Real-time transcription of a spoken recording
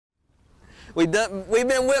We've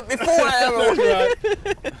been whipped before, haven't we? That's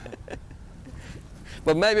right.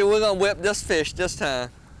 But maybe we're gonna whip this fish this time.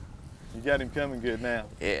 You got him coming good now.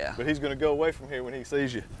 Yeah. But he's gonna go away from here when he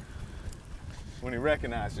sees you, when he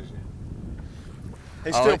recognizes you.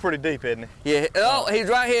 He's still pretty deep, isn't he? Yeah. Oh, he's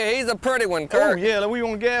right here. He's a pretty one, Kurt. Oh yeah, we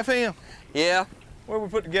want to gaff him. Yeah. Where we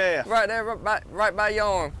put the gaff? Right there, right by your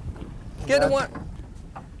arm. Get the one.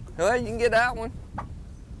 Well, you can get that one.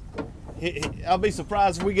 I'll be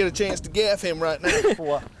surprised if we get a chance to gaff him right now.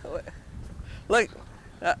 Before Look,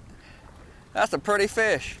 that's a pretty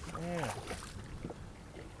fish. Yeah.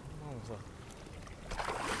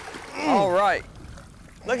 All right.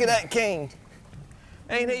 Look at that king.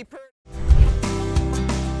 Ain't he pretty?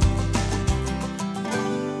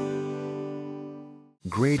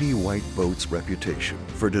 Grady White Boats' reputation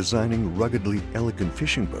for designing ruggedly elegant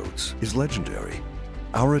fishing boats is legendary.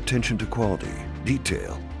 Our attention to quality,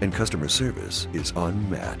 detail, and customer service is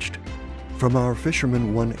unmatched. From our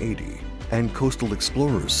Fisherman 180 and Coastal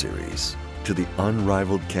Explorers series to the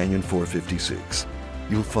unrivaled Canyon 456,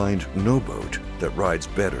 you'll find no boat that rides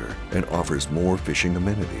better and offers more fishing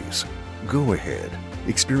amenities. Go ahead,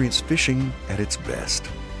 experience fishing at its best.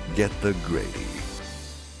 Get the Grady.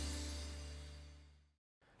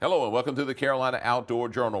 Hello and welcome to the Carolina Outdoor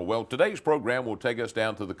Journal. Well, today's program will take us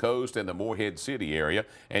down to the coast and the Morehead City area.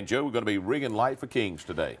 And Joe, we're going to be rigging light for kings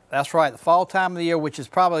today. That's right, the fall time of the year, which is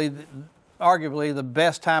probably arguably the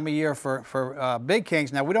best time of year for big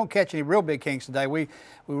kings. Now, we don't catch any real big kings today. We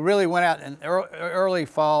really went out in early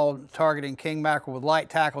fall targeting king mackerel with light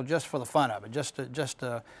tackle just for the fun of it, just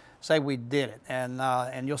to say we did it.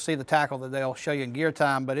 And you'll see the tackle that they'll show you in gear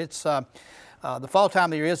time, but it's the fall time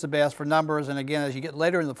of the year is the best for numbers, and again, as you get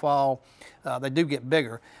later in the fall, they do get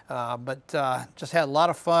bigger. But just had a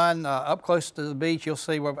lot of fun up close to the beach. You'll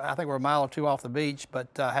see, I think we're a mile or two off the beach, but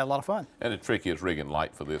had a lot of fun. And the trick is rigging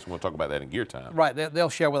light for this. We'll talk about that in gear time. Right, they'll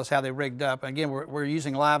share with us how they rigged up. And again, we're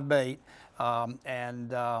using live bait,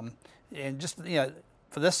 and just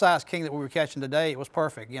for this size king that we were catching today, it was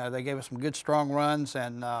perfect. They gave us some good strong runs,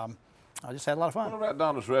 and I just had a lot of fun. What about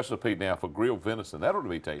Donna's recipe now for grilled venison? That ought to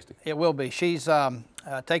be tasty. It will be. She's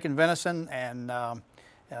taking venison and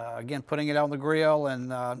again putting it on the grill,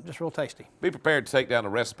 and just real tasty. Be prepared to take down the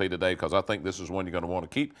recipe today, because I think this is one you're going to want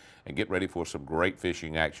to keep and get ready for some great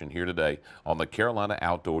fishing action here today on the Carolina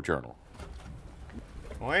Outdoor Journal.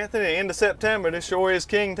 Well, Anthony, end of September, this sure is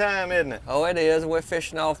king time, isn't it? Oh, it is. We're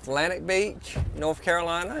fishing off Atlantic Beach, North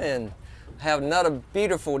Carolina, and have another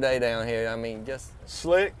beautiful day down here. I mean, just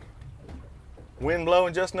slick. Wind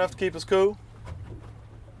blowing just enough to keep us cool.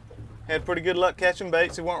 Had pretty good luck catching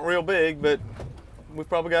baits. They weren't real big, but we've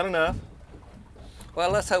probably got enough. Well,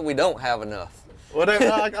 let's hope we don't have enough. Well,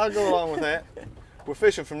 I'll go along with that. We're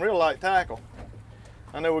fishing from real light tackle.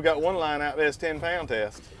 I know we got one line out there that's 10-pound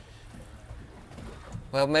test.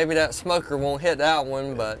 Well, maybe that smoker won't hit that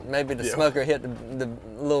one, but maybe the smoker hit the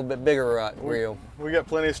little bit bigger reel. We got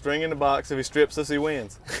plenty of string in the box. If he strips us, he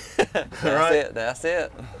wins. That's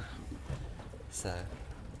it. So,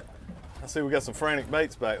 I see we got some frantic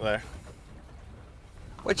baits back there.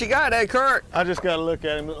 What you got there, Kurt? I just got to look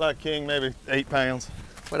at him. Look like king, maybe 8 pounds.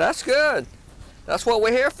 Well, that's good. That's what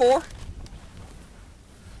we're here for.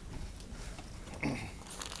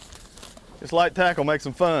 Just light tackle makes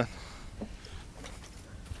them fun.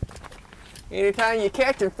 Anytime you're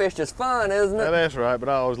catching fish, it's fun, isn't it? That's right, but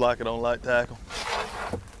I always like it on light tackle.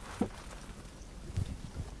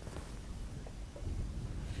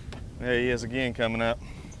 There he is again coming up.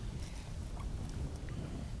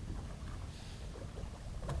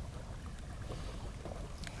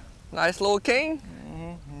 Nice little king.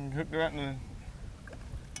 Mm-hmm. Hooked right in the...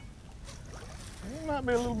 He might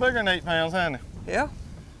be a little bigger than 8 pounds, hasn't he? Yeah.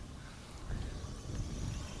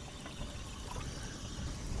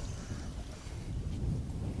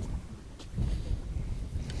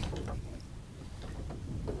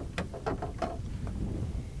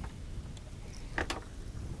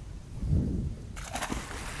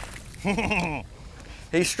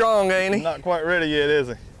 He's strong, ain't he? Not quite ready yet, is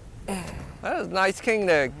he? That is a nice king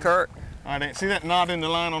there, Kurt. All right, see that knot in the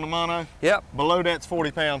line on the mono? Yep. Below that's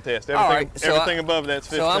 40-pound test. Everything, all right, so everything above that's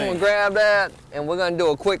 15. So I'm going to grab that, and we're going to do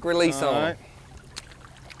a quick release on it.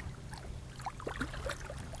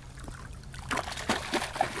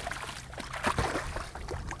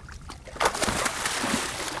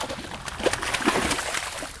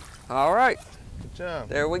 All right. Good job.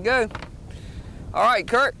 There we go. All right,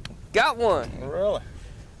 Kurt, got one. Really?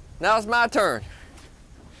 Now it's my turn.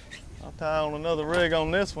 I'll tie on another rig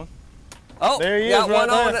on this one. Oh, there he is, got right one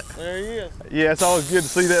there. on it. There he is. Yeah, it's always good to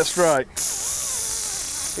see that strike.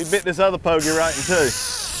 He bit this other pogie right in two.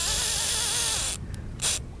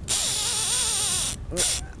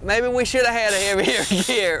 maybe we should have had a heavier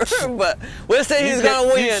gear, but we'll see who's going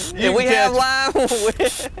to win. If we have line, we'll win.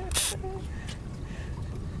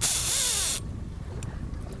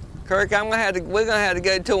 Kirk, we're gonna have to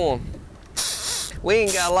go to him. We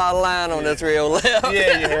ain't got a lot of line on this reel left.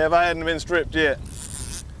 Yeah, you have. I hadn't been stripped yet.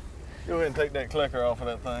 Go ahead and take that clicker off of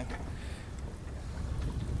that thing.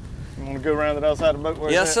 You want to go around the other side of the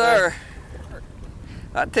boat? Yes, sir.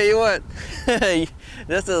 I tell you what,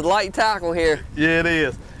 this is light tackle here. Yeah, it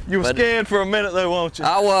is. You were scared for a minute though, weren't you?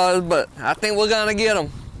 I was, but I think we're gonna get them.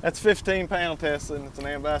 That's 15-pound test, and it's an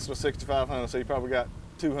Ambassador 6500, so you probably got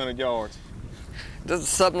 200 yards. This is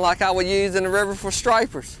something like I would use in the river for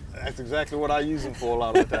stripers. That's exactly what I use them for a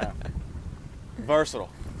lot of the time.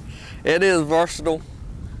 Versatile. It is versatile,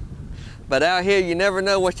 but out here you never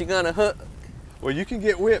know what you're gonna hook. Well, you can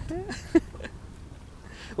get whipped.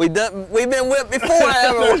 We've been whipped before,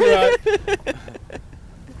 haven't we? That's right.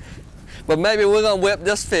 But maybe we're gonna whip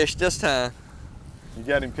this fish this time. You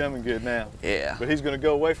got him coming good now. Yeah. But he's gonna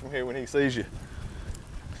go away from here when he sees you,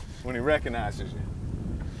 when he recognizes you.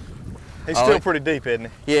 He's still pretty deep,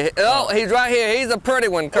 isn't he? Yeah. Oh, he's right here. He's a pretty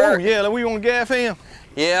one, Kurt. Oh yeah, we want to gaff him.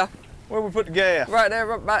 Yeah. Where we put the gaff? Right there,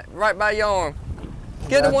 right by your arm.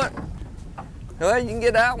 Get the one. Well, you can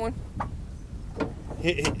get that one.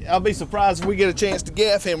 I'll be surprised if we get a chance to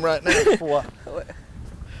gaff him right now.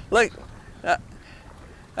 Look,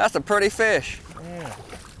 that's a pretty fish. Yeah.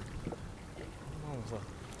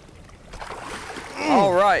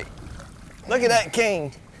 All right. Look at that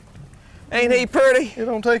king. Ain't he pretty? It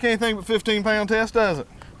don't take anything but 15-pound test, does it?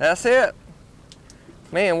 That's it.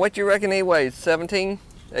 Man, what you reckon he weighs? 17,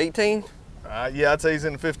 18? Yeah, I'd say he's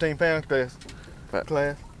in the 15-pound class.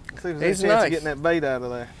 See if there's any chance of getting that bait out of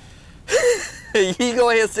there. You go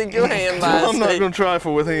ahead and stick your hand by I'm not going to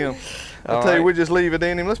trifle with him. I'll tell you, we'll just leave it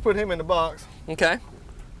in him. Let's put him in the box. Okay.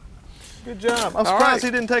 Good job. I'm surprised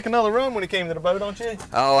he didn't take another run when he came to the boat, aren't you?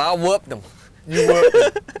 Oh, I whooped him. You whooped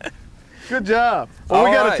him. Good job. Well,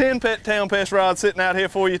 we got a 10-pound pest rod sitting out here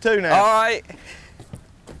for you too now. All right.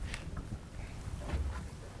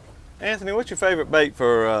 Anthony, what's your favorite bait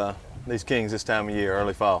for these kings this time of year,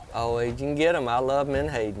 early fall? Oh, you can get them. I love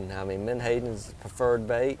menhaden. I mean, menhaden's the preferred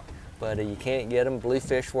bait, but you can't get them.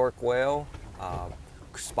 Bluefish work well.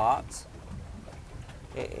 Spots.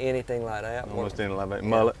 Anything like that. Almost anything like that.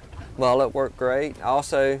 Mullet. Mullet work great.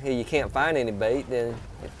 Also, if you can't find any bait, then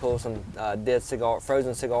you pull some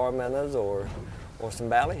frozen cigar minnows or some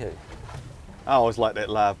ballyhoo. I always like that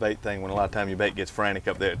live bait thing when a lot of time your bait gets frantic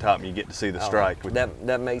up there at the top and you get to see the strike.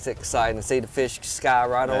 That makes it exciting to see the fish sky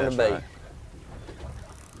right on the bait. Right.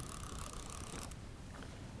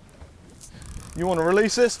 You want to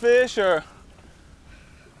release this fish, or?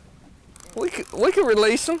 We could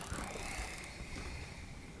release him.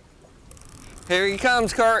 Here he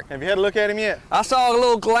comes, Kurt. Have you had a look at him yet? I saw a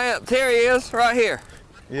little glance. Here he is, right here.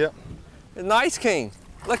 Yep. A nice king.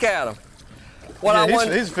 Look at him.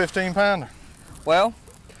 He's a 15-pounder. Well,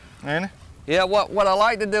 ain't he? Yeah, what I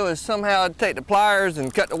like to do is somehow take the pliers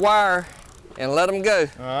and cut the wire and let them go.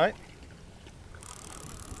 All right.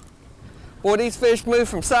 Boy, these fish move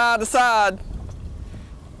from side to side.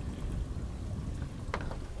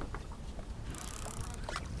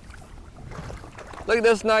 Look at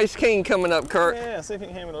this nice king coming up, Kurt. Yeah, see if you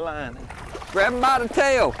can hand me the line. Grab him by the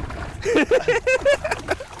tail.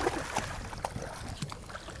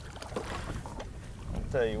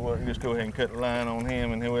 I'll tell you what, just go ahead and cut the line on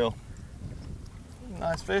him and he will.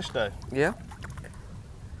 Nice fish though. Yeah.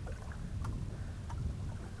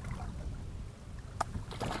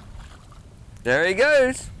 There he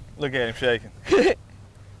goes. Look at him shaking.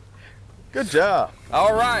 Good job.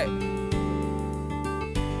 All right.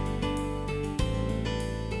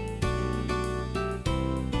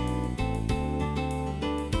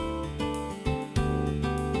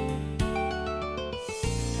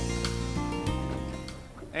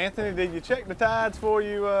 Anthony, did you check the tides before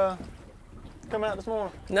you come out this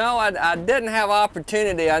morning? No, I didn't have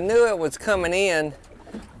opportunity. I knew it was coming in,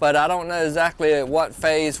 but I don't know exactly what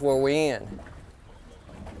phase were we in.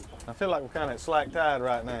 I feel like we're kind of at slack tide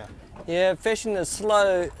right now. Yeah, fishing is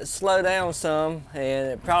slow down some, and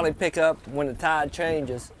it probably pick up when the tide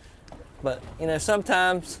changes. But you know,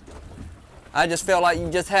 sometimes I just feel like you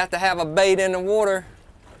just have to have a bait in the water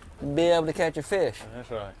to be able to catch a fish. That's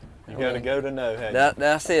right. You got to go to know, haven't you?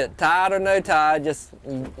 That's it. Tide or no tide, just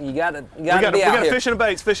you got to be out here. We got fishing the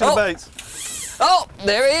baits, fishing the baits. Oh,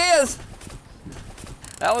 there he is.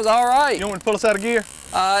 That was all right. You want me to pull us out of gear?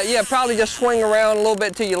 Yeah, probably just swing around a little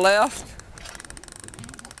bit to your left.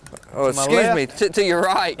 Oh, excuse me, to your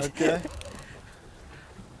right. Okay.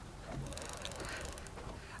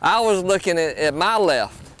 I was looking at my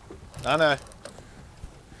left. I know.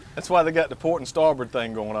 That's why they got the port and starboard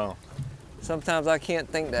thing going on. Sometimes I can't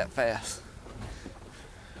think that fast.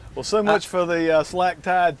 Well, so much for the slack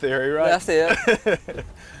tide theory, right? That's it.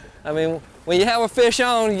 I mean, when you have a fish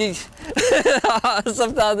on, you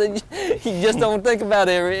sometimes you just don't think about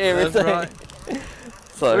everything. That's right.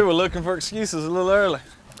 So we were looking for excuses a little early.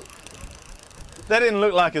 That didn't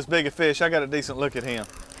look like as big a fish. I got a decent look at him.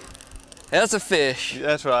 that's a fish.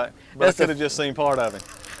 That's right. But I could have just seen part of him.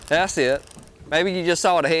 That's it. Maybe you just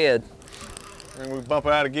saw the head. And we bump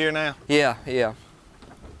her out of gear now? Yeah, yeah.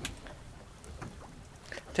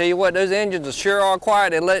 Tell you what, those engines are sure are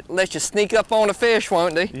quiet. They let you sneak up on the fish,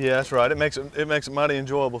 won't they? Yeah, that's right. It makes it mighty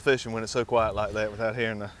enjoyable fishing when it's so quiet like that without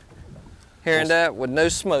hearing the... Hearing that with no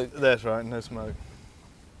smoke. That's right, no smoke.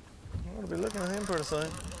 I'll be looking at him pretty soon.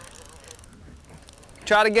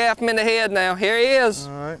 Try to gaff him in the head now. Here he is.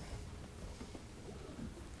 All right.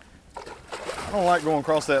 I don't like going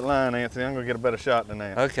across that line, Anthony. I'm going to get a better shot than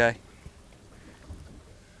that. Okay.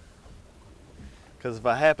 Because if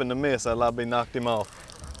I happen to miss, I'll be knocked him off.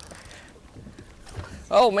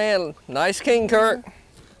 Oh man, nice king, Kirk.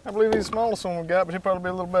 I believe he's the smallest one we got, but he'll probably be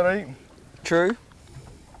a little better eating. True.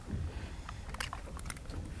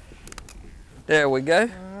 There we go.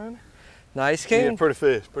 Right. Nice king. Yeah, pretty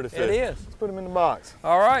fish, pretty fish. It is. Let's put him in the box.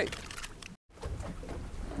 All right.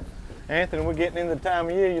 Anthony, we're getting into the time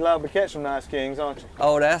of year you liable to catch some nice kings, aren't you?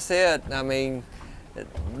 Oh, that's it. I mean,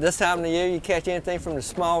 this time of the year you catch anything from the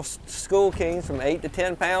small school kings from 8 to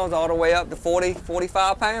 10 pounds all the way up to 40,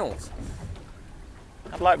 45 pounds.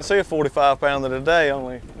 I'd like to see a 45 pounder today,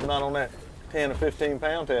 only not on that 10 or 15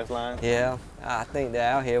 pound test line. Yeah, I think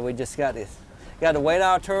that out here we just got to wait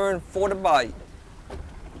our turn for the bite.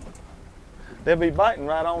 They'll be biting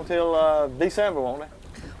right on till December, won't they?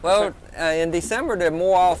 Well, in December they're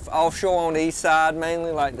more offshore on the east side,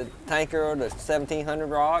 mainly like the Tanker or the 1700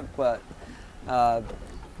 rock, but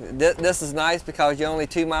this is nice because you're only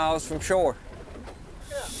 2 miles from shore.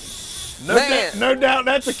 No doubt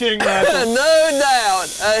that's a king master. No doubt.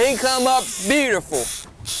 He come up beautiful.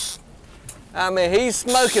 I mean, he's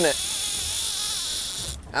smoking it.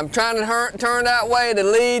 I'm trying to turn that way to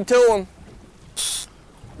lead to him.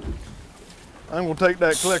 I'm gonna take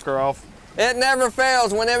that clicker off. It never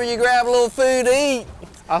fails whenever you grab a little food to eat.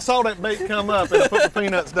 I saw that bait come up and I put the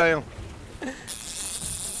peanuts down.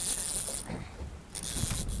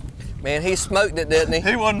 Man, he smoked it, didn't he?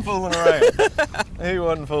 He wasn't fooling around. He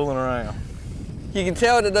wasn't fooling around. You can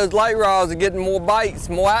tell that those light rods are getting more bites,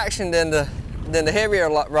 more action than the heavier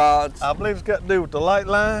rods. I believe it's got to do with the light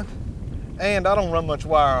line, and I don't run much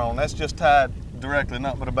wire on. That's just tied directly,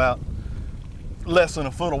 not but about less than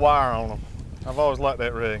a foot of wire on them. I've always liked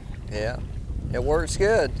that rig. Yeah, it works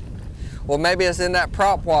good. Well, maybe it's in that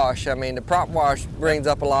prop wash. I mean, the prop wash brings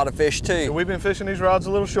up a lot of fish too. So we've been fishing these rods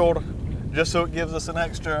a little shorter, just so it gives us an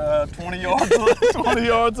extra 20 yards, 20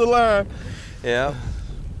 yards of line. Yeah.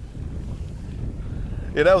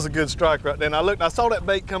 Yeah, that was a good strike right there. And I saw that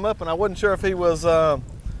bait come up, and I wasn't sure if he was,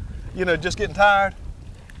 you know, just getting tired.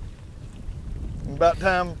 About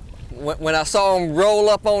time. When I saw him roll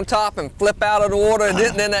up on top and flip out of the water, and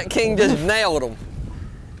then that king just nailed him.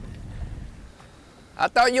 I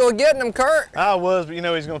thought you were getting him, Kurt. I was, but you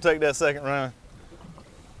know he's going to take that second run.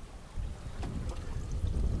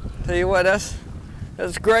 Tell you what, that's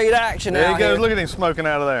great action There out he goes. here. Look at him smoking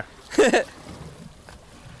out of there.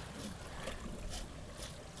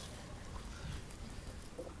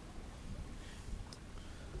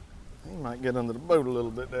 He might get under the boat a little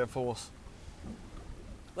bit there for us.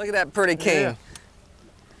 Look at that pretty king. Yeah.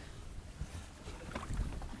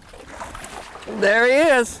 There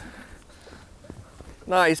he is.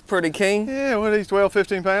 Nice, pretty king. Yeah, what are these, 12,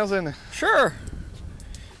 15 pounds, isn't it? Sure.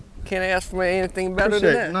 Can't ask for anything better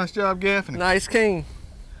Appreciate than it. that. Nice job gaffing him. Nice king.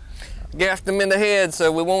 Gaffed him in the head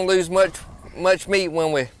so we won't lose much meat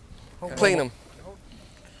when we clean him.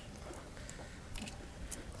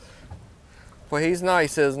 Well, he's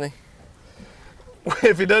nice, isn't he?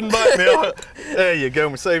 If he doesn't bite me, there you go.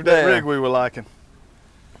 We saved that There. rig we were liking.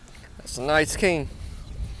 That's a nice king.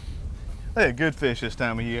 They had good fish this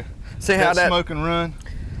time of year. See how that smoke and run.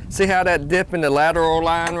 See how that dip in the lateral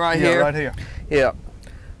line right Yeah, here? right here. Yeah.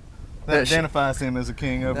 That identifies him as a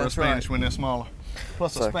king over a That's Spanish right. when they're smaller.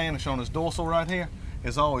 Plus the So- Spanish on his dorsal right here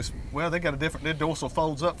is always, well, they got a different, their dorsal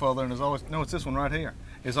folds up further and there's always, no, it's this one right here.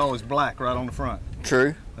 It's always black right on the front.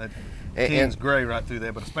 True. That And- king's gray right through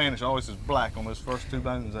there, but the Spanish always is black on those first two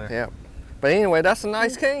bones there. Yeah. But anyway, that's a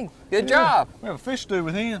nice king. Good job. We have a fish stew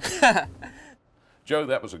with him. Joe,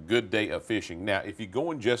 that was a good day of fishing. Now, if you're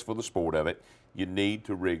going just for the sport of it, you need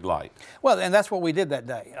to rig light. Well, and that's what we did that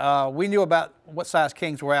day. We knew about what size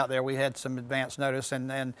kings were out there. We had some advance notice,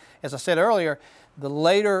 and as I said earlier, the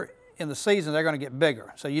later in the season they're going to get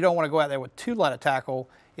bigger. So you don't want to go out there with too light a tackle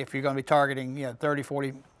if you're going to be targeting 30,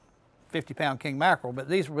 40, 50-pound king mackerel. But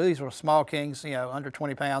these were small kings, under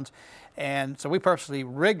 20 pounds, and so we purposely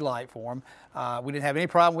rigged light for them. We didn't have any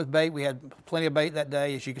problem with bait. We had plenty of bait that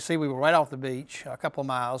day. As you can see, we were right off the beach, a couple of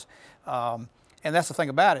miles. And that's the thing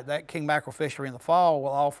about it, that king mackerel fishery in the fall will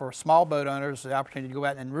offer small boat owners the opportunity to go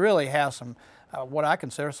out and really have some, what I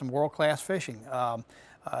consider some world-class fishing.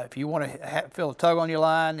 If you want to feel a tug on your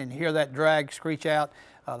line and hear that drag screech out,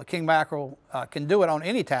 the king mackerel can do it on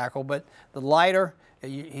any tackle, but the lighter,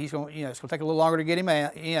 it's going to take a little longer to get him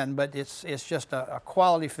in, but it's just a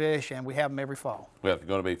quality fish, and we have them every fall. Well, if you're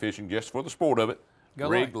going to be fishing just for the sport of it,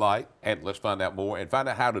 rig light, and let's find out more and find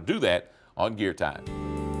out how to do that on Gear Time.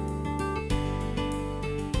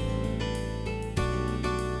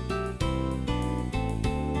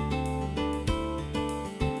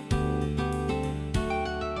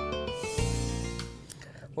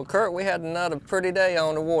 Well, Kurt, we had another pretty day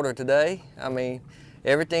on the water today. I mean,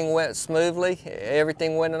 everything went smoothly.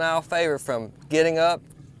 Everything went in our favor, from getting up,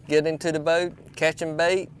 getting to the boat, catching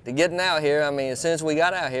bait, to getting out here. I mean, as soon as we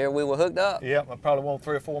got out here, we were hooked up. Yep, I probably won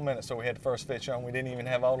 3 or 4 minutes, so we had the first fish on. We didn't even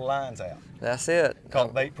have all the lines out. That's it.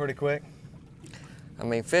 Caught bait pretty quick. I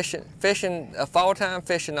mean, fishing, fall-time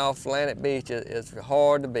fishing off Atlantic Beach is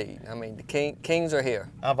hard to beat. I mean, the kings are here.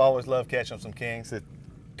 I've always loved catching some kings. It's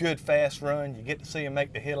good fast run. You get to see them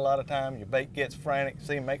make the hit a lot of time. Your bait gets frantic,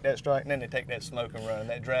 see them make that strike, and then they take that smoke and run.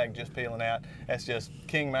 That drag just peeling out. That's just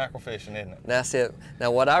king mackerel fishing, isn't it? That's it. Now,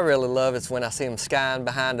 what I really love is when I see them skying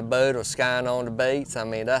behind the boat or skying on the baits. I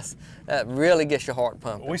mean, that really gets your heart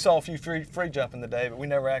pumping. We saw a few free jumping today, but we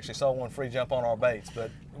never actually saw one free jump on our baits, but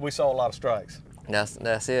we saw a lot of strikes.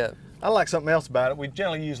 That's it. I like something else about it. We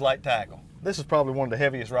generally use light tackle. This is probably one of the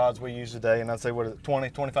heaviest rods we use today, and I'd say, what is it, 20,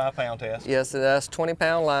 25 pound test? Yes, that's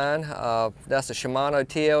 20-pound line. That's a Shimano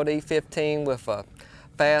TLD 15 with a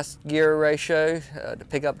fast gear ratio to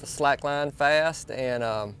pick up the slack line fast,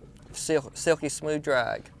 and silky smooth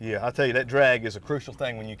drag. Yeah, I tell you, that drag is a crucial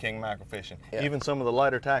thing when you king mackerel fishing. Yeah. Even some of the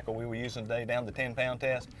lighter tackle we were using today, down to 10-pound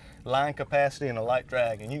test, line capacity and a light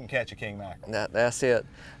drag, and you can catch a king mackerel. That's it.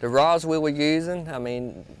 The rods we were using, I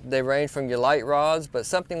mean, they range from your light rods, but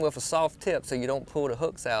something with a soft tip so you don't pull the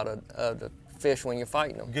hooks out of the fish when you're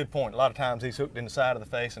fighting them. Good point. A lot of times he's hooked in the side of the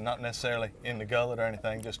face and not necessarily in the gullet or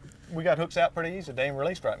anything. Just, we got hooks out pretty easy today and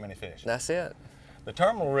released right many fish. That's it. The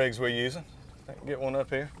terminal rigs we're using, I can get one up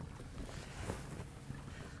here.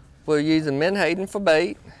 We're using Menhaden for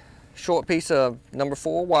bait, short piece of number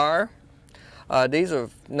 4 wire. These are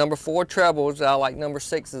number 4 trebles. I like number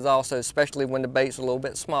 6s also, especially when the bait's a little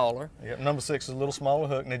bit smaller. Yep, number 6 is a little smaller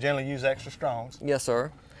hook, and they generally use extra strongs. Yes,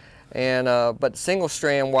 sir. And but single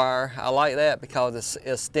strand wire, I like that because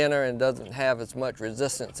it's thinner and doesn't have as much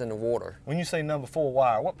resistance in the water. When you say number 4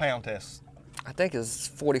 wire, what pound test? I think it's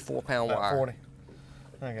 44-pound About wire. 40.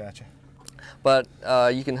 I got you. But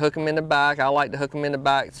you can hook them in the back. I like to hook them in the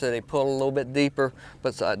back so they pull a little bit deeper,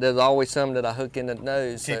 but there's always some that I hook in the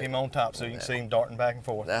nose. Keep him on top so you can see him darting back and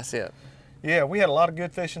forth. That's it. Yeah, we had a lot of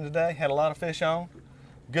good fishing today, had a lot of fish on,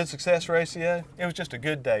 good success ratio. It was just a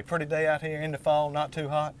good day, pretty day out here in the fall, not too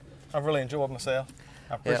hot. I've really enjoyed myself.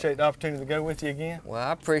 I appreciate the opportunity to go with you again. Well,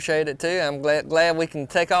 I appreciate it too. I'm glad we can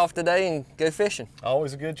take off today and go fishing.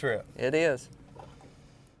 Always a good trip. It is.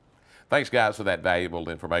 Thanks, guys, for that valuable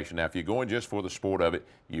information. Now, if you're going just for the sport of it,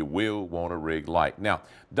 you will want to rig light. Now,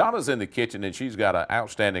 Donna's in the kitchen, and she's got an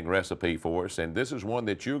outstanding recipe for us, and this is one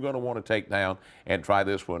that you're going to want to take down and try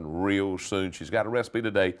this one real soon. She's got a recipe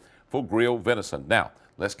today for grilled venison. Now,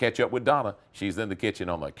 let's catch up with Donna. She's in the kitchen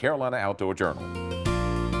on the Carolina Outdoor Journal.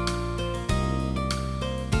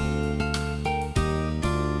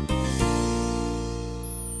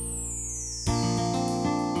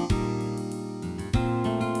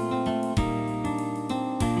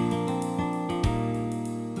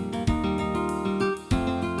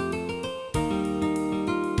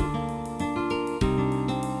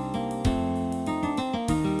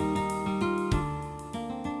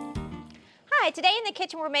 Today in the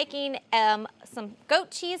kitchen we're making some goat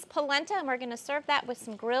cheese polenta, and we're going to serve that with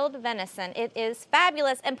some grilled venison. It is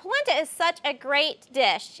fabulous, and polenta is such a great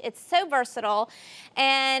dish. It's so versatile,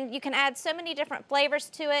 and you can add so many different flavors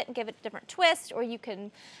to it and give it a different twist, or you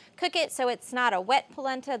can cook it so it's not a wet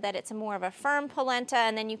polenta, that it's more of a firm polenta,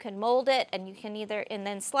 and then you can mold it and you can and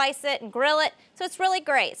then slice it and grill it. So it's really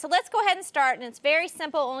great. So let's go ahead and start, and it's very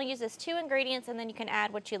simple, only uses 2 ingredients, and then you can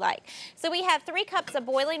add what you like. So we have 3 cups of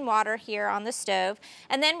boiling water here on the stove,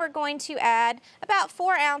 and then we're going to add about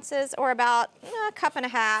 4 ounces or about a cup and a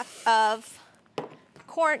half of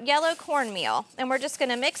yellow cornmeal, and we're just going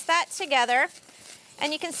to mix that together,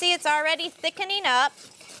 and you can see it's already thickening up.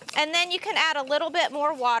 And then you can add a little bit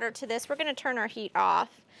more water to this. We're going to turn our heat off,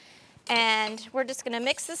 and we're just going to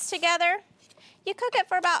mix this together. You cook it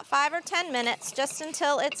for about 5 or 10 minutes, just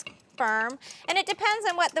until it's firm, and it depends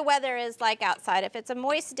on what the weather is like outside. If it's a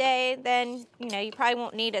moist day, then you probably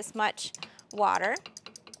won't need as much water.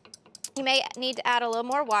 You may need to add a little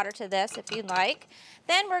more water to this if you'd like.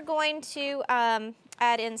 Then we're going to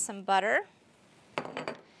add in some butter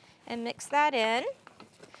and mix that in.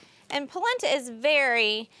 And polenta is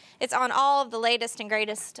it's on all of the latest and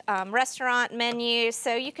greatest restaurant menus,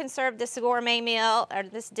 so you can serve this gourmet meal or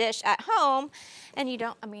this dish at home, and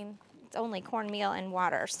it's only cornmeal and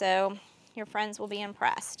water, so your friends will be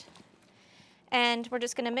impressed. And we're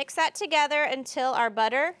just gonna mix that together until our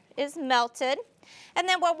butter is melted. And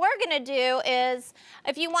then what we're gonna do is,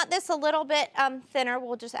 if you want this a little bit thinner,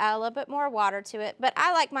 we'll just add a little bit more water to it, but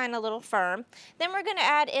I like mine a little firm. Then we're gonna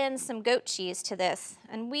add in some goat cheese to this.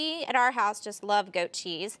 And we at our house just love goat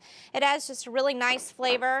cheese. It adds just a really nice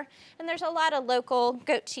flavor, and there's a lot of local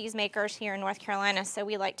goat cheese makers here in North Carolina, so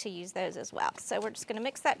we like to use those as well. So we're just gonna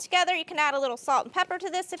mix that together. You can add a little salt and pepper to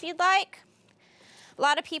this if you'd like. A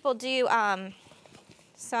lot of people do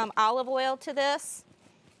some olive oil to this.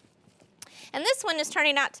 And this one is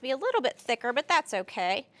turning out to be a little bit thicker, but that's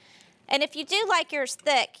okay. And if you do like yours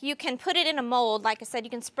thick, you can put it in a mold. Like I said, you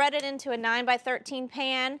can spread it into a 9 by 13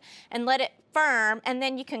 pan and let it firm, and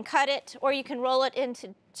then you can cut it, or you can roll it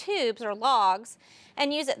into tubes or logs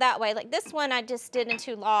and use it that way. Like this one I just did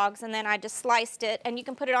into logs, and then I just sliced it, and you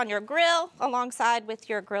can put it on your grill alongside with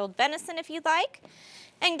your grilled venison if you'd like.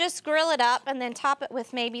 And just grill it up, and then top it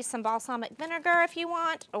with maybe some balsamic vinegar if you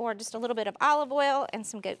want, or just a little bit of olive oil and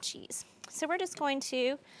some goat cheese. So we're just going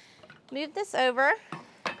to move this over,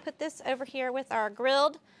 put this over here with our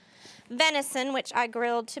grilled venison, which I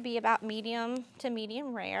grilled to be about medium to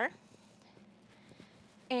medium rare.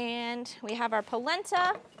 And we have our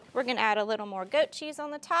polenta. We're gonna add a little more goat cheese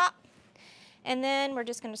on the top. And then we're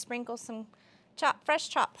just gonna sprinkle some fresh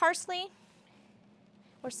chopped parsley,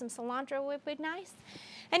 or some cilantro would be nice.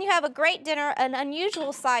 And you have a great dinner, an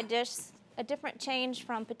unusual side dish, a different change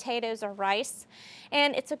from potatoes or rice.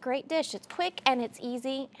 And it's a great dish. It's quick and it's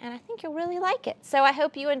easy, and I think you'll really like it. So I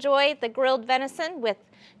hope you enjoy the grilled venison with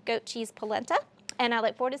goat cheese polenta, and I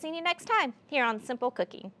look forward to seeing you next time here on Simple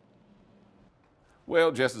Cooking.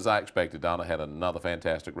 Well, just as I expected, Donna had another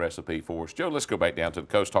fantastic recipe for us. Joe, let's go back down to the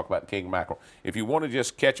coast, talk about king mackerel. If you want to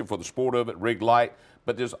just catch them for the sport of it, rig light,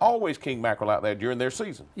 but there's always king mackerel out there during their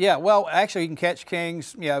season. Yeah, well, actually, you can catch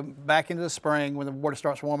kings, back into the spring when the water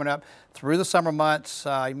starts warming up. Through the summer months,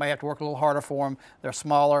 you may have to work a little harder for them. They're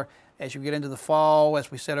smaller. As you get into the fall, as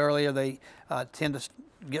we said earlier, they tend to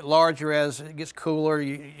get larger as it gets cooler.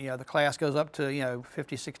 The class goes up to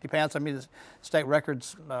 50, 60 pounds. I mean, the state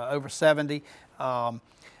record's over 70. And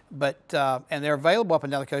they're available up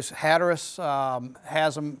and down the coast. Hatteras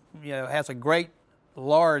has them, has a great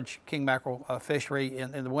large king mackerel fishery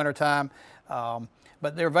in the wintertime.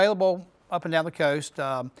 But they're available up and down the coast.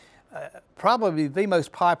 Probably the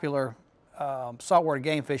most popular saltwater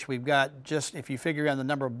game fish we've got, just if you figure out the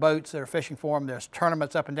number of boats that are fishing for them. There's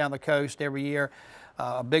tournaments up and down the coast every year.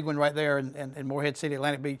 A big one right there in Morehead City,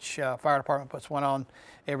 Atlantic Beach Fire Department puts one on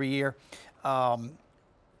every year.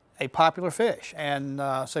 A popular fish, and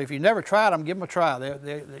so if you've never tried them, give them a try.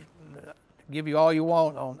 They give you all you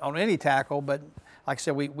want on any tackle, but like I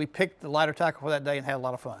said, we picked the lighter tackle for that day and had a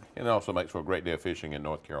lot of fun. And it also makes for a great day of fishing in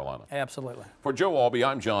North Carolina. Absolutely. For Joe Albee,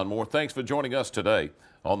 I'm John Moore. Thanks for joining us today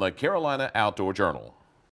on the Carolina Outdoor Journal.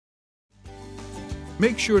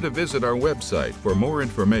 Make sure to visit our website for more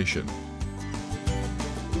information.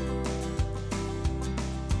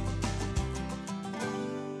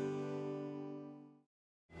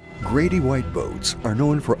 Grady White boats are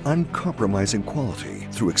known for uncompromising quality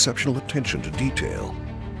through exceptional attention to detail.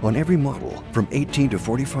 On every model, from 18 to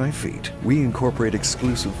 45 feet, we incorporate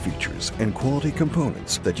exclusive features and quality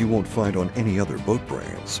components that you won't find on any other boat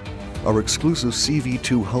brands. Our exclusive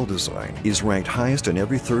CV2 hull design is ranked highest in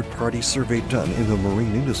every third-party survey done in the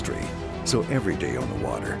marine industry. So every day on the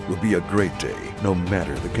water will be a great day, no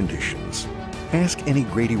matter the conditions. Ask any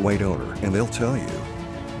Grady White owner and they'll tell you,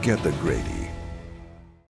 get the Grady.